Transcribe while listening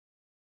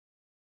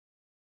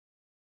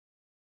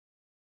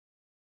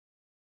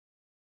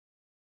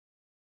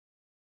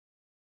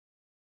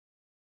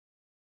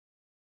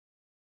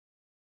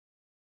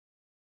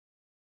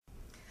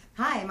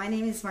Hi, my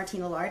name is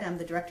Martina Lard. I'm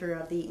the director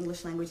of the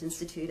English Language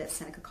Institute at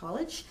Seneca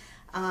College.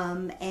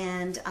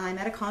 And I'm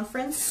at a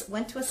conference,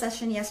 went to a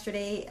session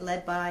yesterday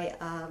led by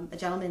a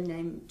gentleman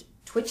named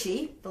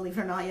Twitchy, believe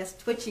it or not, yes,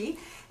 Twitchy.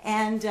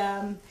 And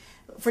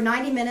for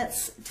 90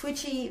 minutes,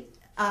 Twitchy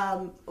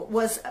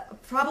was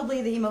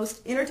probably the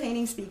most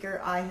entertaining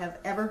speaker I have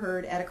ever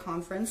heard at a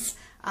conference.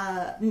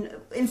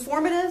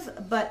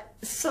 Informative, but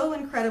so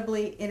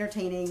incredibly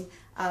entertaining.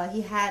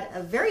 He had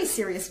a very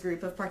serious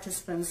group of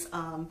participants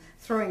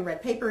throwing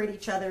red paper at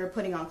each other,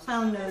 putting on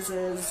clown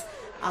noses,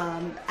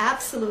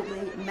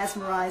 absolutely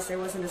mesmerized. There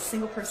wasn't a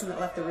single person that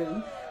left the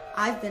room.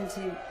 I've been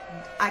to,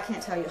 I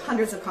can't tell you,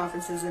 hundreds of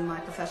conferences in my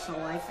professional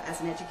life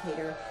as an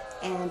educator,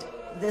 and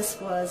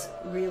this was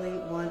really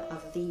one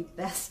of the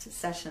best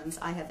sessions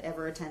I have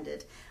ever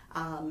attended.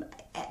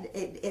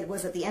 It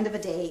was at the end of a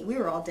day. We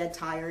were all dead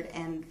tired,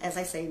 and as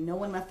I say, no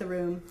one left the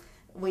room.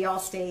 We all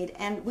stayed,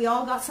 and we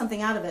all got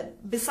something out of it.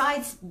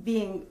 Besides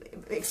being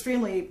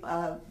extremely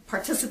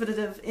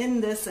participative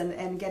in this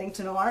and getting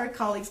to know our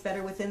colleagues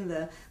better within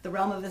the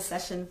realm of this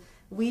session,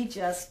 we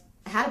just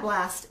had a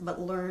blast,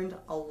 but learned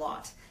a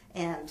lot.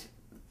 And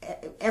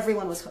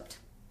everyone was hooked.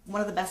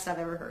 One of the best I've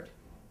ever heard.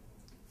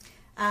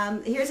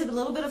 Here's a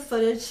little bit of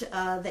footage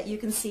that you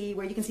can see,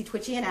 where you can see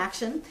Twitchy in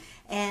action.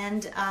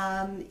 And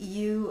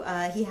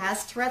he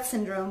has Tourette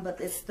syndrome, but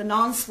it's the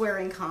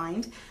non-swearing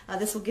kind.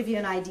 This will give you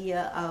an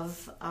idea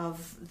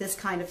of this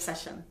kind of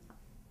session.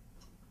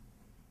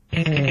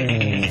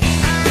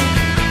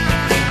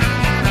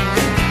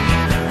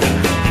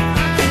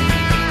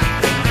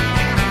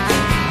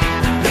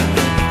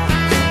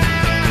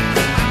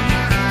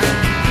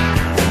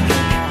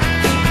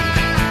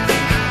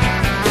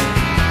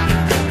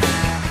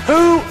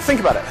 Think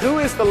about it. Who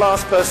is the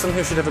last person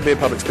who should ever be a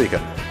public speaker?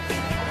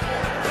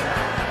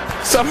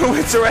 Someone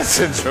with Tourette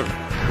syndrome.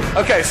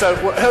 Okay, so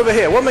over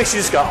here, what makes you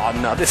just go, oh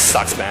no, this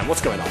sucks, man.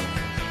 What's going on?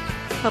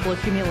 Public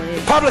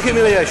humiliation. Public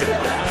humiliation.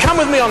 Come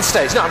with me on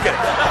stage. No, I'm kidding.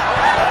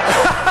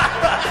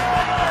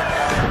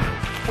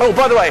 Oh,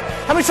 by the way,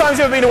 how many times have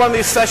you ever been to one of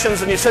these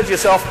sessions and you said to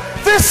yourself,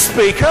 this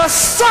speaker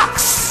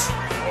sucks?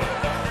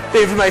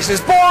 The information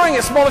is boring,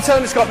 it's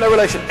monotone, it's got no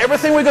relation.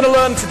 Everything we're going to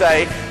learn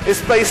today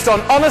is based on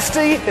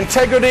honesty,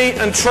 integrity,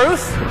 and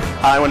truth.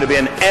 I want to be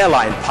an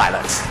airline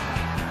pilot.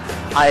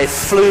 I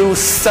flew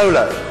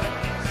solo.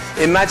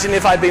 Imagine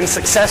if I'd been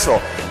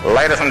successful.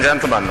 Ladies and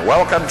gentlemen,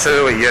 welcome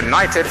to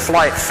United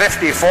Flight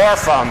 54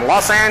 from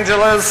Los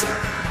Angeles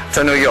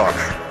to New York.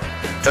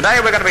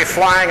 Today we're going to be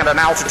flying at an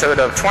altitude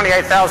of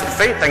 28,000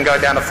 feet, then go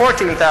down to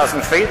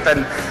 14,000 feet,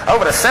 then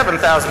over to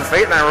 7,000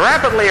 feet, and then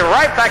rapidly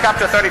right back up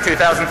to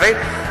 32,000 feet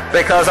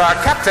because our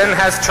captain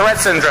has Tourette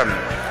syndrome.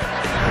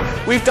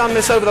 We've done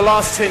this over the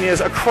last 10 years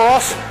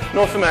across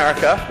North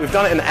America. We've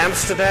done it in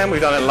Amsterdam,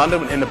 we've done it in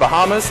London, in the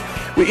Bahamas.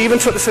 We even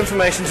took this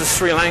information to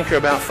Sri Lanka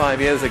about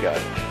 5 years ago.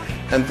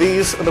 And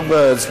these are the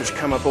words which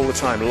come up all the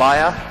time.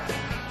 Liar,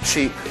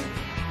 cheap,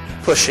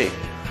 pushy.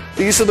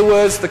 These are the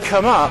words that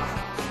come up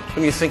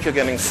when you think you're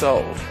getting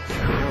sold.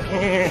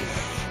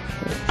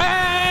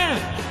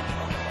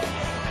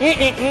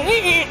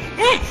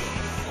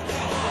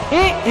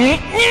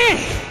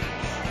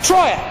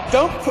 Try it.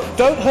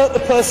 Don't hurt the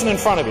person in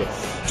front of you.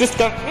 Just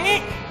go. Try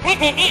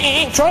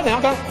it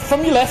now. Go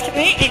from your left.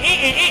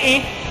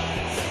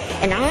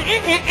 And go.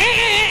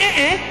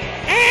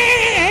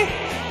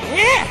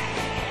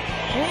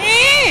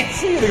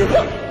 See you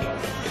go.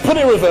 Put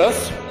it in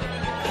reverse.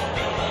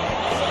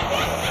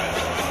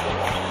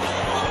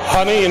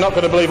 Honey, you're not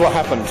going to believe what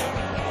happened.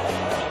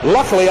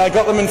 Luckily, I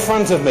got them in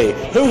front of me.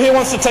 Who here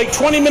wants to take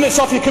 20 minutes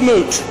off your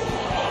commute?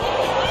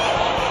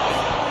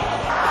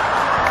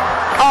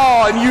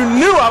 Oh, and you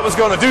knew I was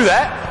going to do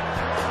that.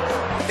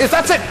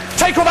 That's it.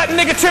 Take all that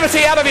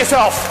negativity out of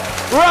yourself.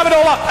 Rub it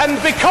all up. And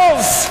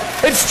because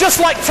it's just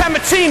like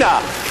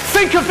tomatina,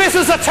 think of this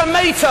as a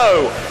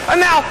tomato.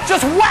 And now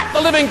just whack the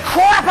living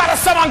crap out of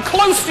someone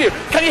close to you.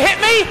 Can you hit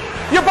me?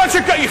 You're a bunch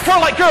of girls. You throw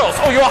like girls.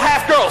 Oh, you're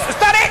half girls. Is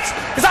that it?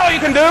 Is that what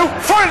you can do?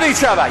 Throw it at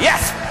each other.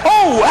 Yes.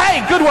 Oh,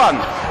 hey, good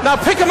one. Now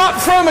pick them up,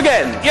 throw them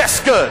again.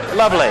 Yes, good.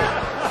 Lovely.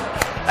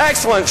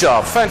 Excellent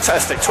job.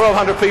 Fantastic.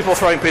 1,200 people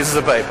throwing pieces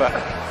of paper.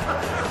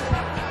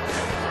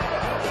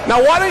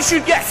 Now, why don't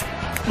you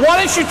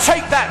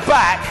take that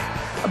back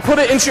and put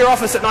it into your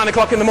office at 9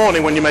 o'clock in the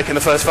morning when you're making the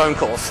first phone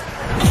calls?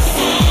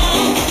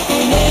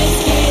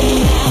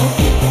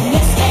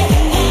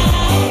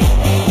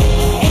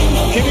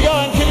 Keep it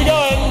going, keep it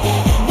going.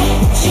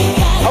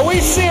 Are we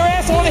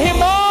serious? I want to hear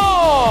more.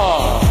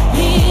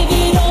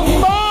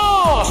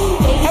 More.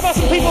 How about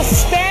some people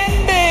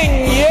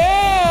standing?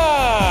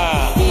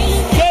 Yeah.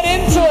 Get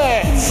into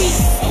it.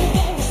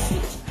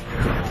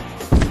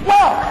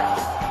 Wow.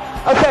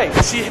 Okay,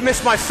 she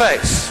missed my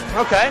face.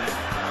 Okay.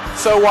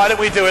 So why don't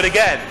we do it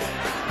again?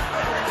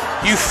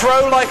 You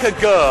throw like a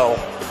girl.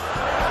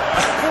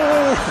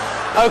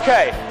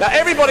 Okay. Now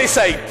everybody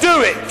say,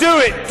 do it, do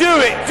it, do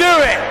it,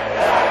 do it.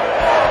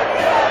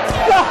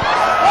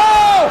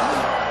 Oh!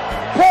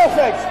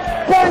 Perfect.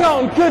 Bang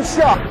on. Good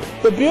shot.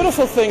 The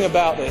beautiful thing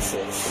about this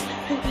is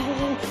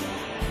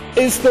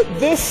is that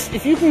this,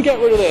 if you can get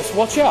rid of this,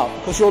 watch out,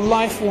 because your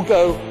life will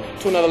go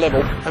to another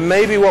level. And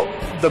maybe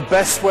the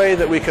best way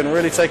that we can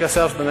really take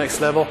ourselves to the next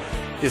level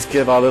is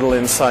give our little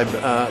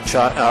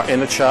our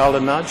inner child a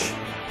nudge.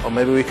 Or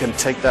maybe we can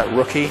take that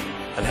rookie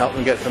and help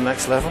them get to the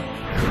next level.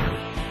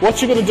 What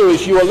you're going to do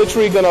is you are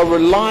literally going to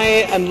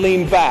rely and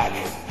lean back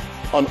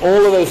on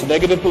all of those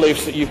negative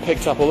beliefs that you've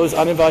picked up, all those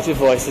uninvited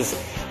voices,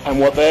 and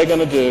what they're going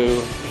to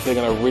do is they're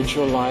going to rid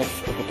your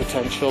life of the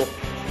potential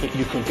that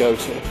you can go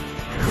to.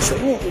 So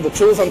the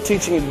tools I'm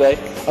teaching you today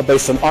are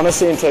based on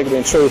honesty, integrity,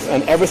 and truth,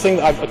 and everything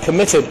that I've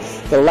committed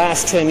the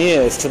last 10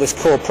 years to this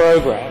core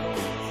program,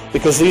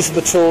 because these are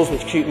the tools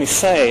which keep me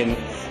sane.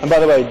 And by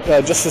the way,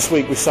 just this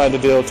week we signed a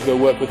deal to go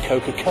work with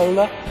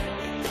Coca-Cola.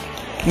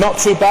 Not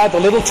too bad, the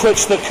little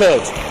twitch that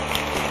could.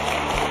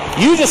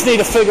 You just need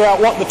to figure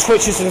out what the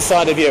twitch is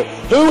inside of you.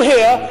 Who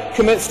here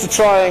commits to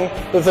trying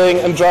the thing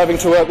and driving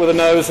to work with a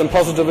nose and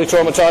positively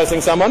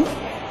traumatizing someone?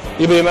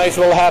 You'll be amazed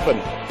what will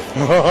happen.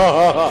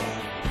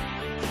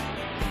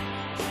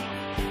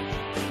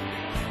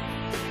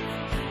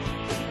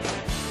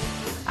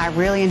 I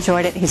really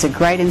enjoyed it. He's a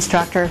great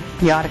instructor.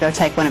 You ought to go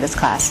take one of his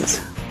classes.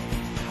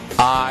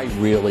 I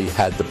really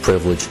had the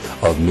privilege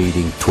of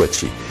meeting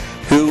Twitchy,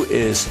 who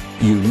is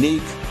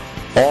unique,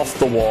 off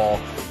the wall,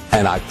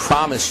 and I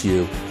promise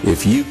you,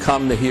 if you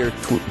come to hear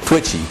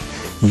Twitchy,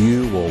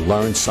 you will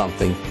learn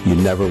something you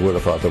never would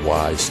have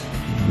otherwise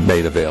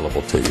made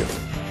available to you.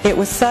 It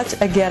was such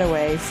a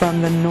getaway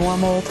from the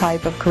normal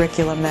type of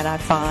curriculum that I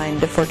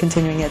find for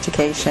continuing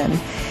education.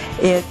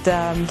 It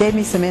gave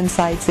me some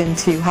insights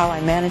into how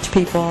I manage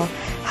people,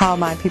 how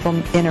my people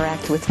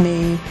interact with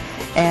me,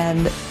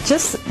 and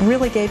just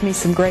really gave me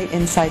some great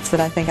insights that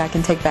I think I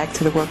can take back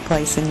to the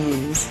workplace and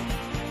use.